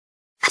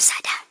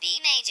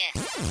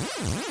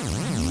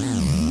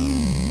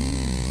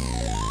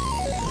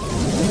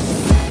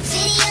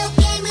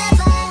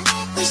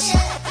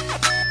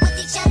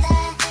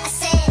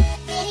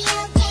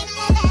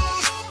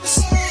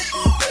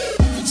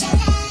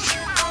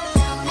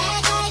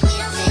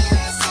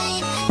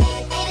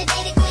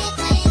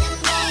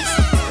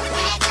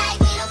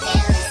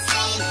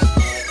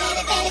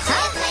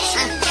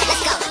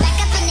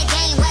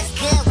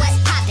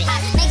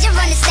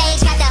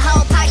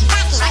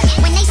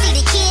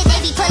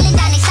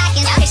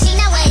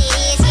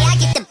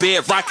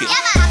Rocket.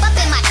 Hop up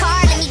in my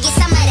car, let me get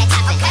some of that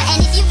topic. And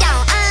if you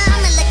don't,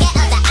 I'ma look at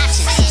other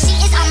options. She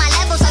is on my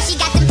level, so she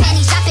got them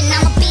panties dropping.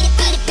 I'ma beat it,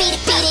 beat it, beat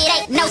it, beat it.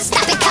 Ain't no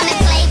stopping. Come and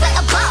play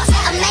with a boss.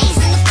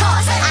 Amazing, of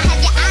course. I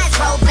have your eyes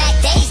roll back,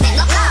 days that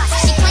look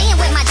lost. She playing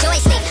with my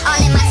joystick, all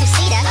in my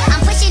two-seater.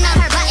 I'm pushing on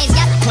her buttons,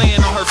 yep.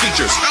 Playing on her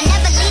features. I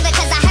never leave her,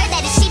 cause I heard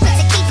that it's cheaper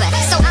to keep her.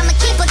 So I'ma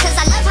keep her, cause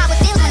I love how it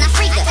feels when I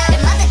freak her.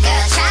 Them other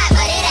girls try,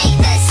 but it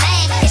ain't the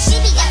same. Cause she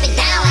be up and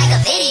down like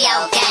a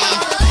video game.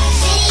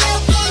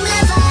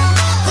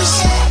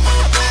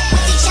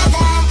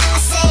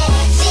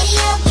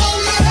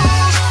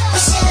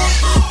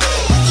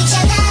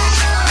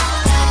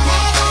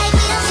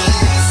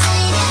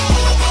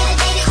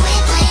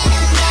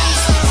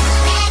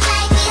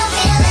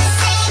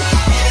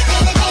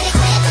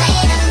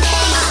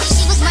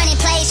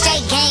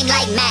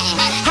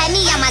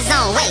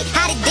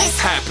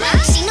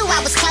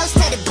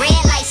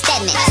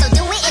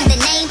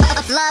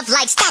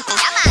 Like stop.